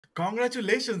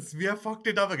Congratulations, we have fucked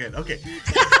it up again. Okay.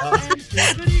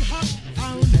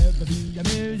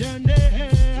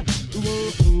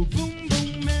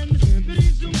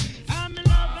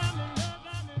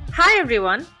 Hi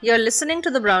everyone, you're listening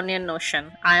to the Brownie and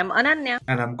Notion. I am Ananya.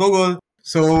 And I'm Gogol.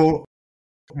 So,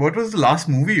 what was the last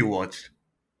movie you watched?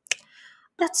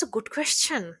 That's a good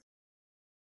question.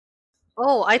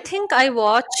 Oh, I think I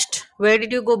watched Where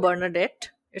Did You Go, Bernadette?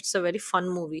 It's a very fun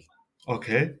movie.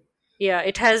 Okay. Yeah,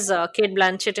 it has Kate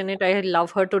Blanchett in it. I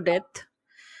love her to death.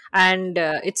 And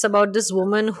it's about this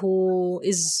woman who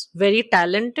is very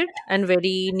talented and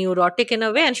very neurotic in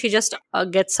a way, and she just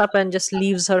gets up and just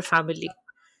leaves her family.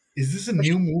 Is this a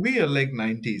new movie or like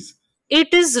 90s?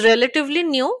 It is relatively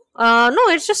new. No,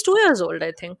 it's just 2 years old,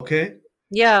 I think. Okay.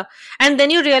 Yeah. And then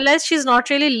you realize she's not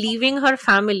really leaving her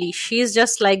family. She's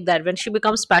just like that. When she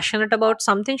becomes passionate about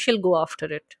something, she'll go after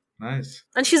it. Nice.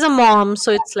 And she's a mom,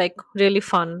 so it's like really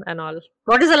fun and all.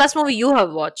 What is the last movie you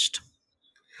have watched?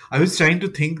 I was trying to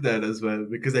think that as well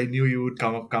because I knew you would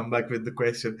come back with the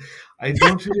question. I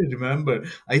don't really remember.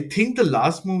 I think the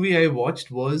last movie I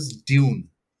watched was Dune.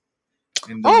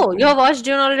 Oh, you have watched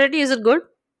Dune already? Is it good?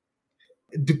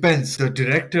 It depends. The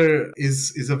director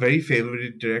is a very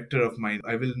favorite director of mine.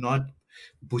 I will not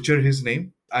butcher his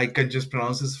name. I can just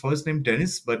pronounce his first name,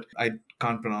 Dennis, but I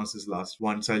can't pronounce his last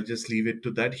one. So I'll just leave it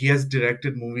to that. He has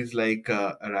directed movies like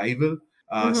Arrival,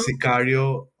 Mm-hmm.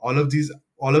 Sicario, all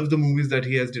of the movies that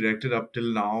he has directed up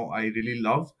till now, I really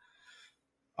love.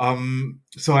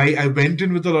 So I went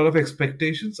in with a lot of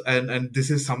expectations, and this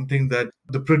is something that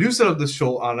the producer of the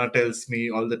show, Anna, tells me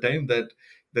all the time that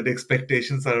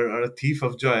expectations are a thief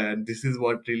of joy, and this is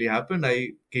what really happened.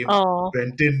 Oh.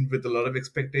 Went in with a lot of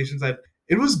expectations, and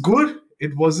it was good.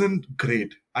 It wasn't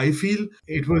great. I feel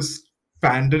it was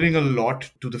pandering a lot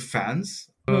to the fans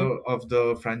Mm-hmm. of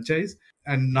the franchise,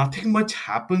 and nothing much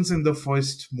happens in the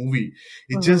first movie.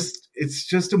 Mm-hmm. It's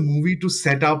just a movie to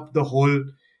set up the whole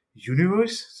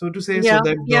universe, so to say, so Yeah,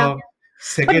 that yeah. the But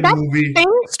second that movie.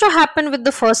 tends to happen with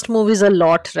the first movies a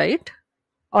lot, right?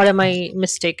 Or am I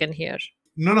mistaken here?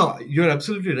 No, you're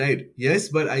absolutely right. Yes,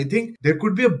 but I think there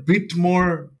could be a bit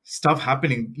more stuff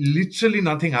happening. Literally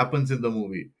nothing happens in the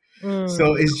movie.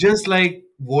 So Mm. it's just like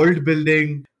world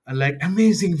building and like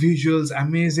amazing visuals,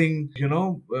 amazing,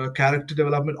 character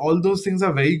development. All those things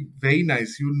are very, very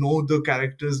nice. You know the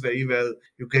characters very well.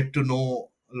 You get to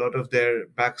know a lot of their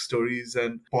backstories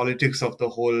and politics of the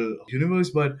whole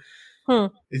universe. But Hmm.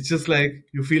 it's just like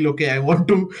you feel okay. I want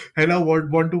to, and I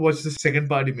want to watch the second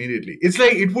part immediately. It's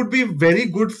like it would be very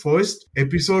good first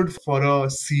episode for a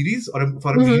series or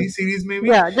for a Mm-hmm. mini series maybe.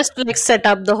 Yeah, just to like set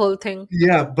up the whole thing.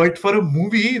 Yeah, but for a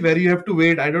movie where you have to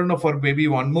wait, I don't know, for maybe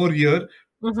one more year,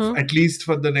 Mm-hmm. at least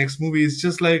for the next movie, it's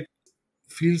just like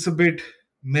feels a bit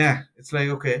meh. It's like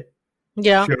okay,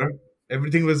 Yeah. sure,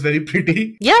 everything was very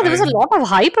pretty, Yeah, there was a and lot of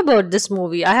hype about this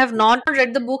movie. I have not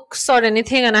read the books or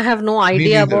anything, and I have no me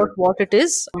idea about neither. what it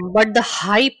is. But the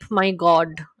hype, my God.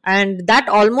 And that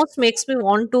almost makes me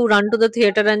want to run to the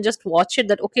theater and just watch it.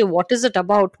 That, okay, what is it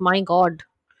about? My God.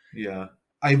 Yeah,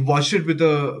 I watched it with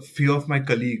a few of my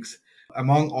colleagues.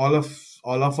 Among all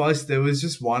of us, there was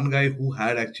just one guy who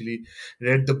had actually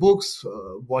read the books,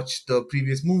 watched the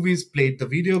previous movies, played the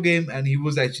video game, and he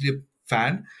was actually a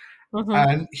fan. Mm-hmm.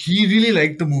 And he really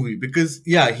liked the movie because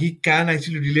yeah, he can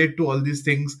actually relate to all these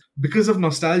things because of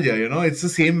nostalgia. It's the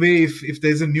same way if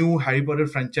there's a new Harry Potter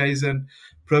franchise, and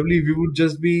probably we would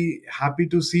just be happy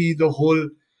to see the whole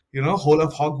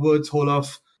of Hogwarts, whole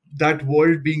of that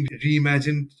world being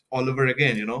reimagined all over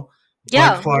again. But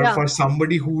Yeah, for yeah. for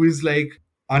somebody who is like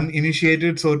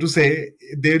uninitiated, so to say,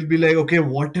 they'll be like, okay,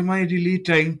 what am I really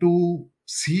trying to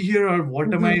see here, or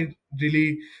Mm-hmm.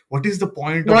 what is the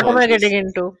point of What am all I getting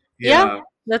this? into? Yeah, Yeah,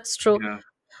 that's true. yeah.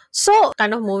 So,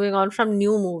 kind of moving on from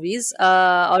new movies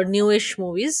or newish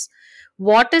movies,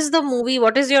 what is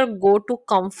your go to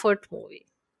comfort movie?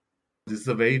 This is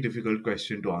a very difficult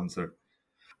question to answer.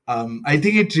 I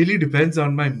think it really depends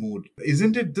on my mood.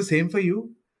 Isn't it the same for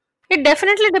you? It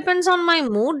definitely depends on my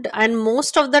mood, and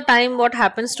most of the time, what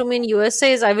happens to me in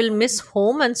USA is I will miss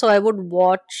home, and so I would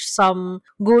watch some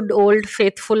good old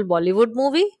faithful Bollywood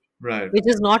movie, Right. which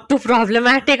is not too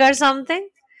problematic or something.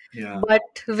 Yeah.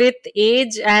 But with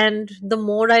age and the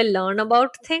more I learn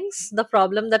about things, the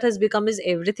problem that has become is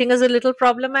everything is a little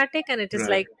problematic, and it is Right.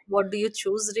 like, what do you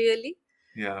choose really?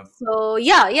 Yeah. So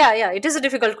yeah, it is a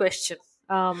difficult question.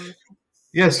 Um,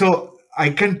 Yeah. So I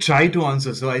can try to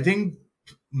answer. So I think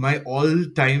my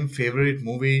all-time favorite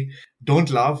movie, don't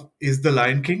laugh, is The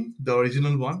Lion King, the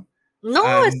original one.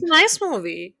 no, it's And a nice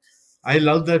movie. I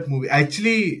love that movie.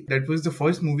 Actually, that was the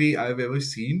first movie I've ever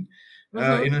seen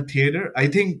Mm-hmm. in a theater. I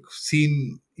think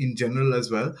seen in general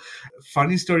as well.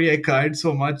 Funny story, I cried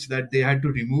so much that they had to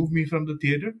remove me from the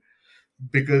theater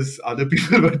because other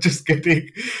people were just getting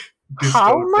dissed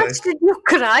How much outside. did you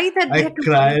cry that they I had to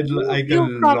cried remove like a you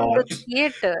from the lot.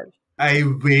 theater? I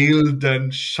wailed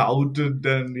and shouted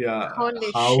and yeah,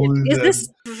 Holy shit. howled Is and this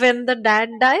when the dad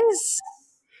dies?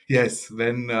 yes,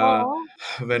 Oh.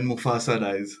 when Mufasa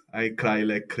dies, I cry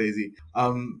like crazy.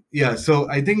 Yeah, so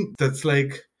I think that's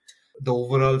like the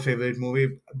overall favorite movie.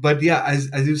 But yeah,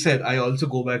 as you said, I also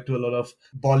go back to a lot of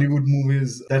Bollywood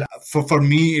movies that for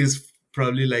me is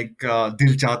probably like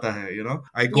Dil Chahta Hai. You know,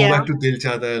 I go Yeah, back to Dil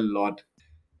Chahta Hai a lot.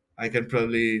 I can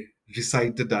probably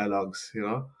recite the dialogues. You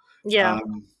know, yeah.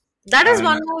 um, That is and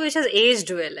one movie which has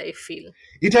aged well, I feel.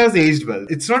 it has aged well.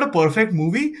 It's not a perfect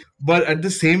movie, but at the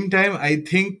same time, I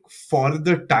think for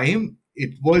the time,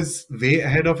 it was way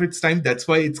ahead of its time. That's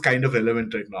why it's kind of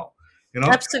relevant right now. You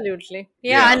know? Absolutely.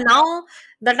 Yeah, Yeah, and now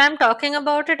that I'm talking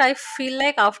about it, I feel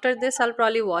like after this, I'll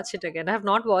probably watch it again. I have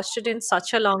not watched it in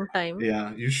such a long time.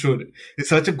 yeah, you should. It's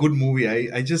such a good movie.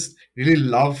 I just really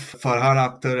love Farhan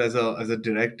Akhtar as a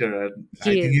director, and I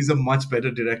He think is. he's a much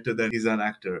better director than he's an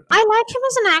actor. I like him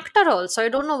as an actor also. I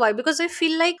don't know why, because I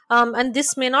feel like and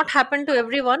this may not happen to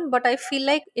everyone, but I feel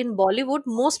like in Bollywood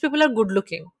most people are good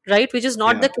looking, right? Which is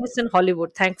not Yeah, the case in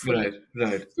Hollywood, thankfully. right,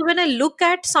 right. So when I look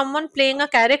at someone playing a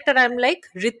character, I'm like,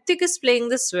 Ritik is playing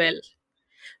this well.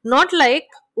 Not like,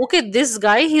 okay, this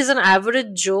guy, he's an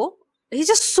average Joe. He's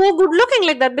just so good looking,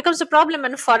 like that becomes a problem.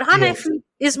 And Farhan, I Yes, feel,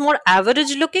 is more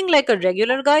average looking, like a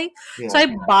regular guy. So yeah, I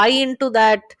buy into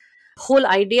that whole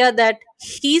idea that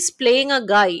he's playing a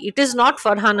guy. It is not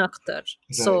Farhan Akhtar.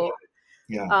 right. So,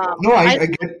 Yeah. No, I I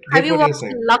have get you what you're watched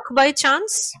saying. Luck by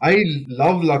Chance? I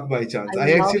love Luck by I Chance.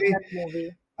 love that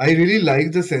movie. I really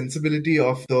like the sensibility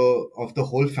of the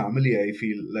whole family. I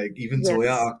feel like even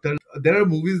Zoya Yes. Akhtar. There are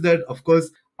movies that, of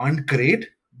course, aren't great,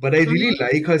 but I really Hmm.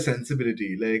 like her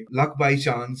sensibility. Like Luck by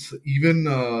Chance, even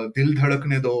Dil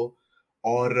Dhadakne Do,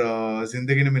 or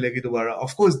Zindagi Milegi Dobara.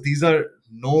 Of course, these are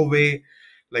no way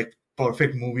like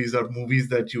perfect movies or movies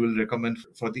that you will recommend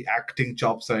for the acting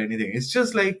chops or anything. It's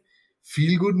just like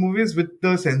feel good movies with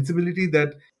the sensibility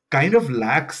that kind of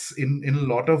lacks in a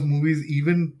lot of movies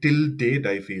even till date,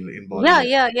 I feel, in Yeah, Bollywood.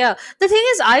 yeah, yeah. The thing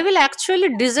is, I will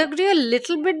actually disagree a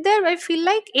little bit there. I feel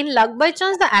like in Luck by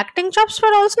Chance, the acting chops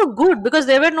were also good because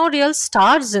there were no real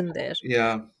stars in there,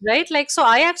 Yeah, right? Like, so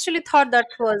I actually thought that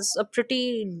was a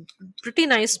pretty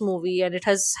nice movie, and it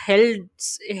has held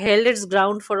its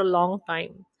ground for a long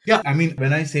time. yeah, I mean,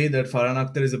 when I say that Farhan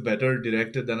Akhtar is a better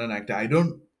director than an actor, I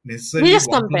don't We're necessarily just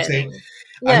want to say. comparing.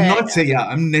 Yeah, yeah,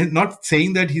 yeah. Not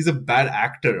saying that he's a bad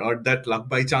actor or that Luck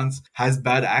by Chance has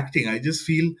bad acting. I just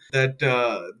feel that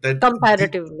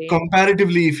Comparatively,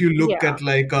 comparatively, if you look yeah, at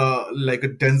like a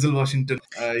Denzel Washington,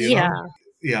 yeah.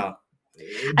 yeah,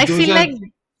 I those feel are like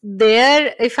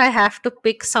there, if I have to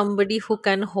pick somebody who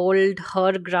can hold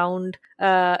her ground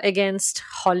against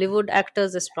Hollywood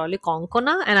actors, is probably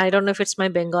Konkona. And I don't know if it's my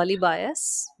Bengali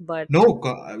bias, but no,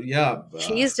 yeah.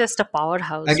 she is just a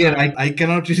powerhouse, Again, man. I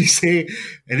cannot really say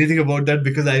anything about that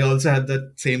because I also have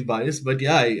that same bias. But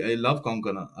yeah, I love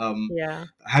Konkona. Yeah.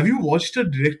 Have you watched her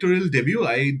directorial debut?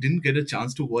 I didn't get a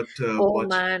chance to Oh watch.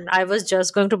 man, I was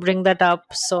just going to bring that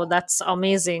up. So that's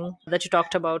amazing that you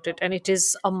talked about it, and it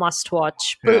is a must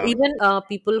watch. But Yeah, even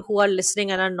people who are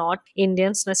listening and are not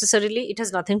Indians necessarily, it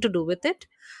has nothing to do with it.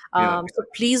 yeah. So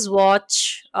please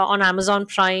watch on Amazon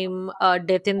Prime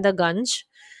Death in the Gunj.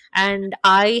 And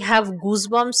I have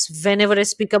goosebumps whenever I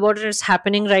speak about it. It's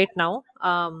happening right now.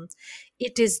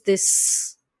 It is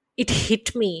this. It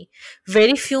hit me.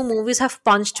 Very few movies have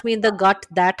punched me in the gut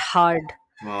that hard.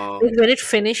 Wow. Like when it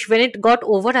finished, when it got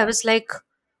over, I was like,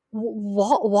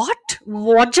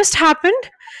 what just happened?"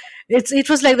 It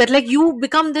was like that, like you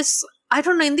become this, I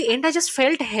don't know, in the end I just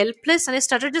felt helpless and I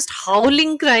started just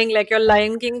howling, crying like your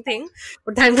Lion King thing,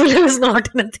 but thankfully I was not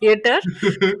in a theater.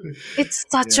 It's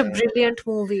such a Yeah. brilliant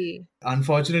movie.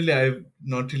 Unfortunately, I've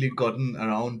not really gotten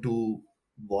around to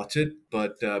watch it,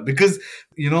 but because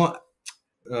you know,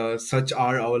 such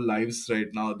are our lives right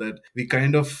now that we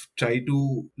kind of try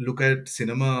to look at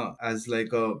cinema as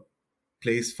like a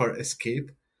place for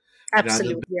escape rather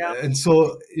Absolutely, yeah. than, and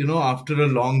so after a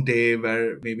long day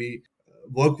where maybe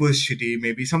work was shitty,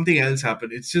 maybe something else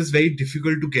happened, it's just very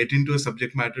difficult to get into a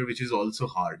subject matter which is also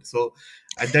hard. So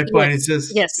at that point Yes,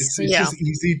 yes, it's yeah. just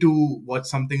easy to watch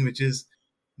something which is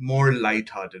more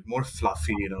light-hearted, more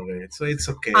fluffy in a way, so it's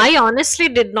okay. I honestly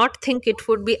did not think it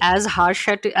would be as harsh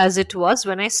as it was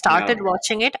when I Yeah, started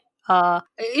watching it.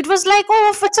 It was like,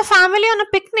 oh, if it's a family on a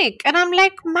picnic, and I'm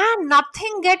like, man,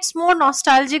 nothing gets more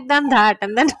nostalgic than that.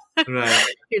 And then right.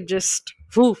 it just.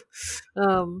 Whew.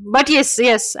 But yes,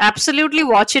 yes, absolutely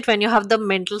watch it when you have the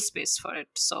mental space for it.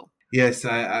 So, Yes,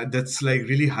 that's like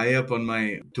really high up on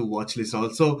my to watch list.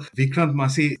 Also, Vikrant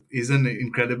Massey is an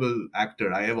incredible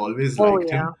actor. I have always oh liked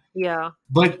yeah, him. yeah.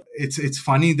 But it's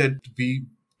funny that we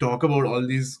talk about all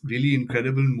these really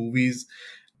incredible movies,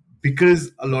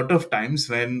 because a lot of times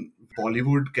when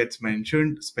Bollywood gets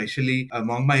mentioned, especially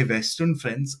among my Western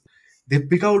friends, they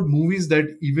pick out movies that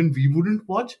even we wouldn't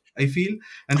watch, I feel,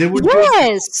 and they would just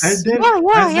Yes, add them yeah,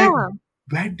 yeah, as like, yeah.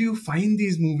 where do you find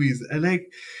these movies? And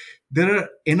like, there are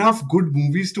enough good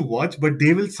movies to watch, but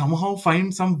they will somehow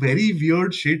find some very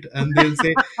weird shit and they'll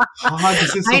say, haha,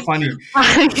 this is so I funny.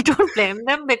 I don't blame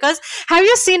them, because have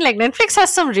you seen, like, Netflix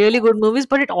has some really good movies,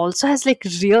 but it also has like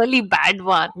really bad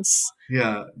ones.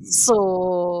 Yeah.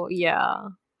 So yeah.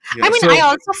 I Yeah. mean, I So,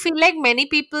 also feel like many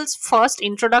people's first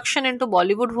introduction into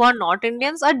Bollywood who are not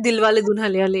Indians are Dilwale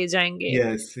Dulhania Le Jayenge.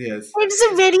 yes, yes.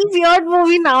 It's a very weird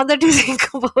movie now that you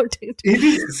think about it. It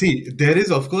is, see, there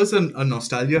is of course a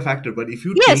nostalgia factor, but if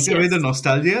you take Yes, away the yes.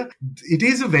 nostalgia, it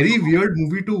is a very weird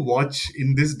movie to watch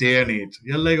in this day and age.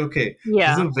 You're like, okay,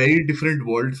 this is Yeah. a very different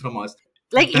world from us.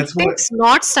 Like, it That's why, takes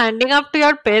not standing up to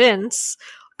your parents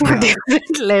to a yeah,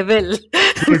 different level.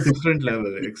 to a different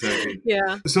level, exactly.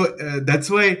 Yeah. So that's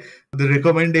why the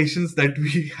recommendations that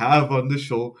we have on the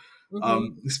show, Hmm.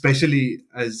 especially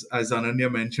as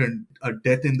Ananya mentioned, A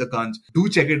Death in the Ganj, do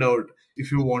check it out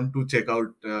if you want to check out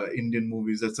Indian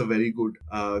movies. That's a very good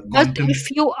But content.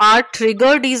 if you are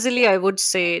triggered easily, I would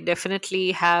say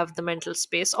definitely have the mental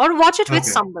space or watch it with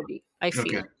Okay, somebody. I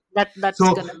okay. feel that's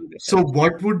So, gonna be better. so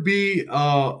what would be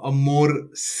a more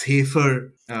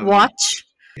safer Watch.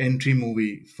 entry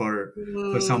movie for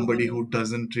somebody Mm. who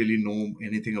doesn't really know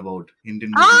anything about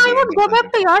Indian movies I or would Indian go culture?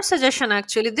 back to your suggestion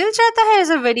actually. Dil Chahta Hai is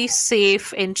a very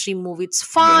safe entry movie. It's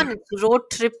Right. fun, it's road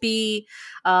trippy,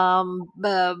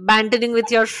 bantering with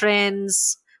your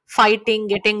friends, fighting,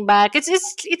 getting back.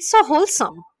 It's so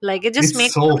wholesome. Like, it just It's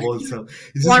makes so you wholesome.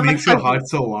 It just warm makes and your fuzzy. heart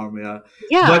so warm, yeah.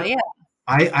 Yeah, But yeah.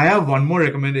 I have one more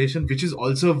recommendation, which is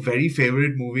also a very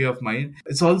favorite movie of mine.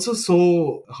 It's also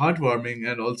so heartwarming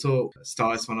and also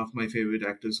stars one of my favorite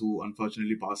actors who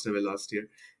unfortunately passed away last year.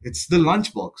 It's The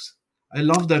Lunchbox. I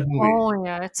love that movie. Oh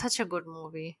yeah, it's such a good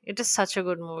movie. It is such a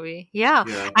good movie. Yeah,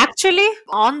 Yeah. actually,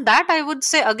 on that, I would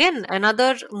say again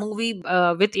another movie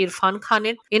with Irfan Khan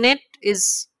in it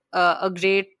is a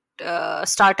great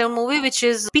starter movie, which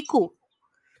is Piku.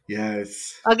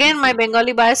 Yes. Again, my Piku.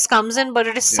 Bengali bias comes in, but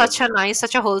it is Yeah. such a nice,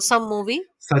 such a wholesome movie.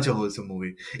 Such a wholesome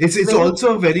movie. It's Very.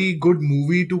 also a very good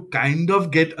movie to kind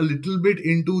of get a little bit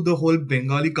into the whole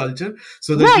Bengali culture,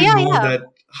 so that Yeah, you yeah, know yeah. that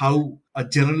how a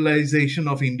generalization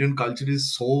of Indian culture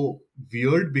is so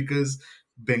weird, because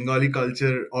Bengali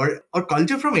culture or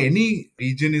culture from any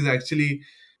region is actually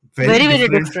very Very, very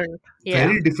different, different. Yeah.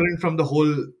 very different from the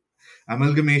whole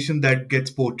amalgamation that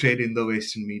gets portrayed in the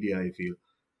Western media, I feel.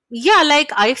 Yeah,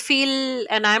 like, I feel,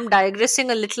 and I'm digressing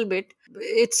a little bit.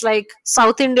 It's like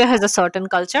South India has a certain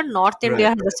culture, North India Right,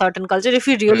 has a certain culture, if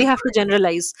you really right. have to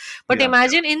generalize. But Yeah.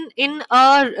 imagine in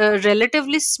a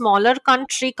relatively smaller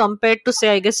country compared to, say,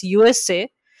 I guess, USA,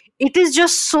 it is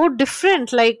just so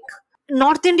different. Like,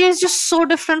 North India is just so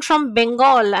different from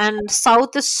Bengal, and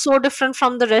South is so different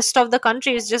from the rest of the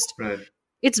country. It's just, Right.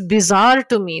 it's bizarre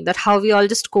to me that how we all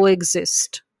just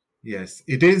coexist. Yes,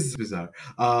 it is bizarre.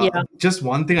 Yeah. Just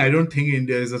one thing, I don't think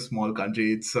India is a small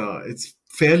country. It's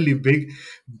fairly big,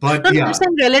 but No, no, I'm yeah,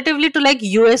 saying relatively to like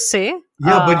USA.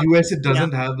 yeah. But US it Yeah,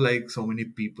 doesn't have like so many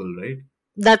people, right?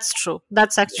 that's true.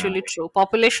 That's Yeah. actually true.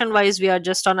 Population wise, we are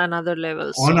just on another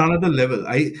level. On So, another level,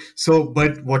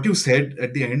 but what you said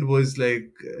at the end was like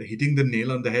hitting the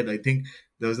nail on the head. I think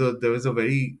there was a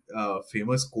very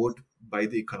famous quote by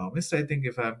the Economist, I think,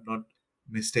 if I'm not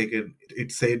mistaken.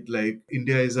 It said like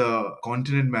India is a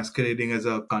continent masquerading as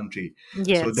a country.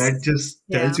 So that yes. just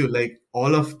Yeah. tells you like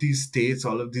all of these states,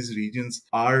 all of these regions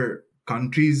are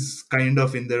countries kind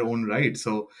of in their own right.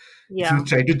 So if you Yeah.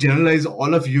 try to generalize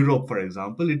all of Europe, for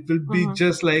example, it will be Hmm.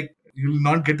 just like you'll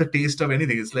not get the taste of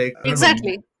anything. It's like, I don't know.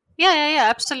 Exactly. Yeah, yeah, yeah.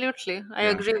 Absolutely. I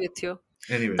Yeah. agree with you.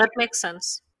 Anyway, That makes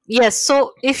sense. Yes.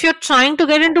 So, if you're trying to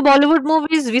get into Bollywood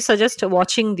movies, we suggest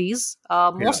watching these.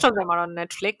 yeah. Most of them are on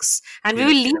Netflix, and we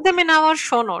will Yes. leave them in our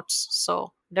show notes.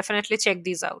 So, definitely check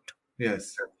these out.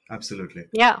 Yes. Absolutely.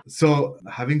 Yeah. So,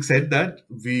 having said that,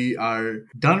 we are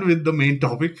done with the main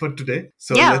topic for today.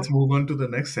 So, Yeah. let's move on to the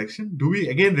next section. Do we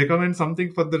again recommend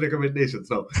something for the recommendations?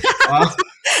 No. Uh,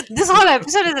 This whole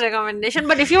episode is a recommendation,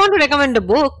 but if you want to recommend a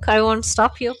book, I won't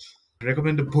stop you.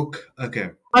 Recommend a book. Okay.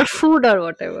 or food or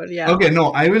whatever. Yeah. Okay,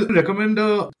 no, I will recommend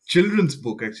a children's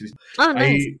book actually. Oh,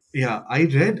 nice. I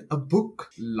read a book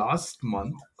last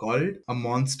month called A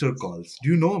Monster Calls. Do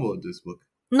you know about this book?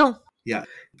 No. Yeah,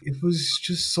 it was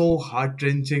just so heart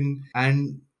wrenching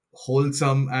and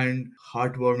wholesome and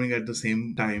heartwarming at the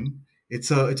same time. It's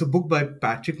a book by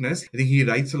Patrick Ness. I think he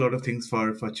writes a lot of things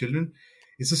for children.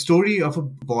 It's a story of a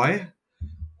boy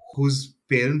whose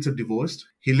parents are divorced.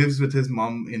 He lives with his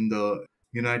mom in the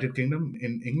United Kingdom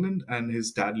in England, and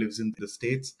his dad lives in the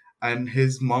States. And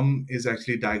his mom is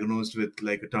actually diagnosed with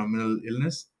like a terminal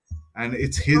illness, and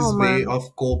it's Oh his way man.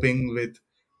 of coping with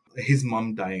his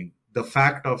mom dying, the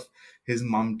fact of his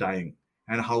mom dying,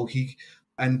 and how he.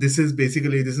 And this is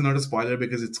not a spoiler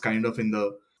because it's kind of in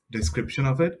the description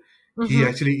of it. He Mm-hmm.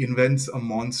 actually invents a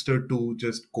monster to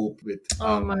just cope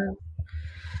Oh man.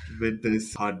 with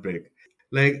this heartbreak.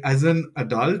 Like as an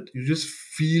adult, you just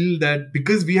feel that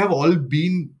because we have all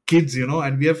been kids,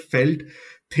 and we have felt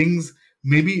things,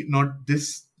 maybe not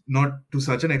to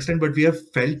such an extent, but we have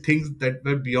felt things that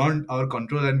were beyond our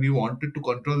control and we wanted to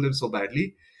control them so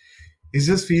badly. It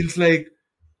just feels like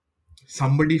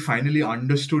somebody finally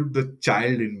understood the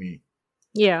child in me.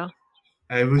 Yeah.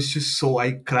 I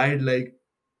cried like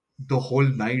the whole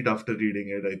night after reading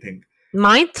it, I think.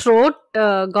 My throat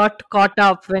got caught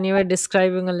up when you were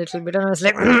describing a little bit, and I was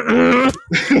like, But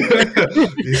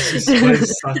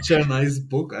it's such a nice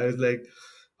book. I was like,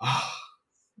 ah.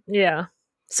 yeah.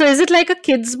 So, is it like a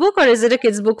kids' book, or is it a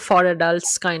kids' book for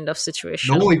adults kind of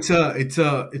situation? No, it's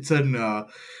an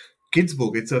kids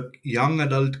book. It's a young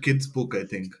adult kids book, I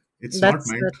think. It's not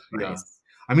meant, That's yeah. nice.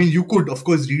 I mean, you could of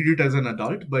course read it as an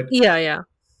adult, but Yeah, yeah.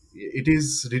 it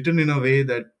is written in a way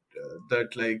that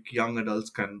like young adults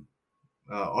can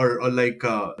or like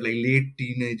late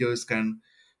teenagers can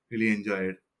really enjoy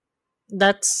it.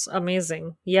 That's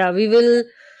amazing. Yeah, we will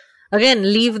again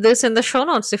leave this in the show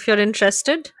notes if you're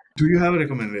interested. Do you have a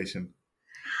recommendation?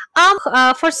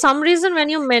 For some reason, when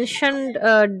you mentioned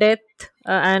death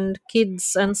and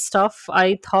kids and stuff,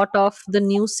 I thought of the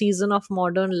new season of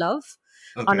Modern Love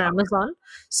on Okay. Amazon.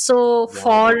 So, Wow.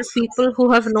 for people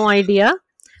who have no idea,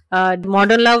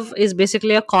 Modern Love is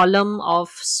basically a column of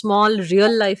small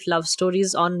real life love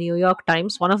stories on New York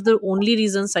Times. One of the only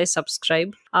reasons I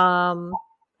subscribe.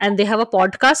 And they have a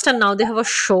podcast, and now they have a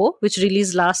show which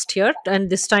released last year, and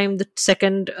this time the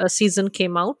second season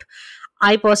came out.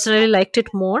 I personally liked it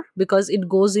more because it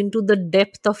goes into the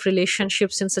depth of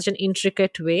relationships in such an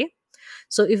intricate way.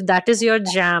 So if that is your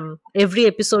jam, every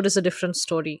episode is a different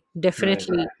story. Right.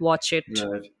 Definitely watch it.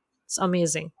 Right. It's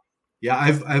amazing. Yeah,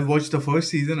 I've watched the first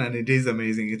season and it is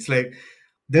amazing. It's like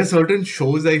there are certain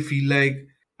shows I feel like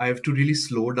I have to really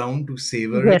slow down to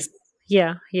savor it. Yes.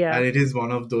 Yeah. Yeah. And it is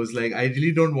one of those like I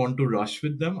really don't want to rush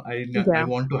with them. I Yeah.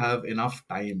 want to have enough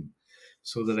time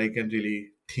so that I can really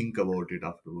think about it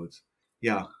afterwards.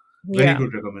 Yeah, very Yeah.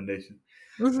 good recommendation,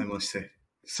 I Mhm. must say.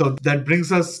 So that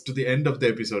brings us to the end of the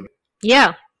episode.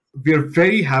 Yeah. We are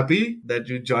very happy that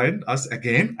you joined us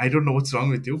again. I don't know what's wrong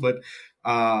with you, but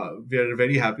we are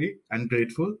very happy and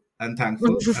grateful and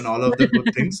thankful and all of the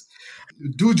good things.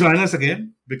 Do join us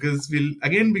again because we'll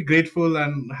again be grateful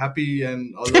and happy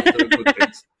and all of the good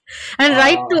things. And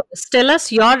write Uh, to us. Tell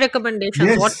us your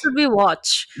recommendations. What yes, should we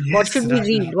watch? What yes, should we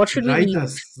read? What should we write eat?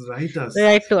 us, write us.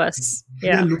 Write to us. We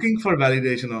are Yeah. looking for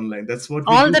validation online. That's what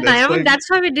we All do. the That's time. I why mean, that's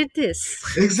why we did this.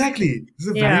 exactly. It's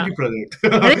a Yeah. vanity project.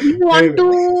 And if you want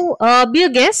Anyway, to be a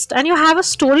guest and you have a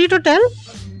story to tell,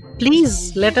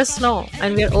 please let us know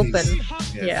and we are open.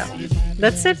 please. Yeah. Yes.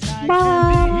 That's it.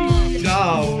 Bye.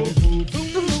 Ciao.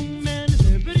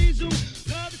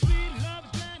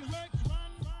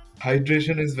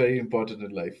 Hydration is very important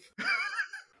in life.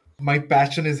 My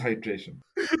passion is hydration.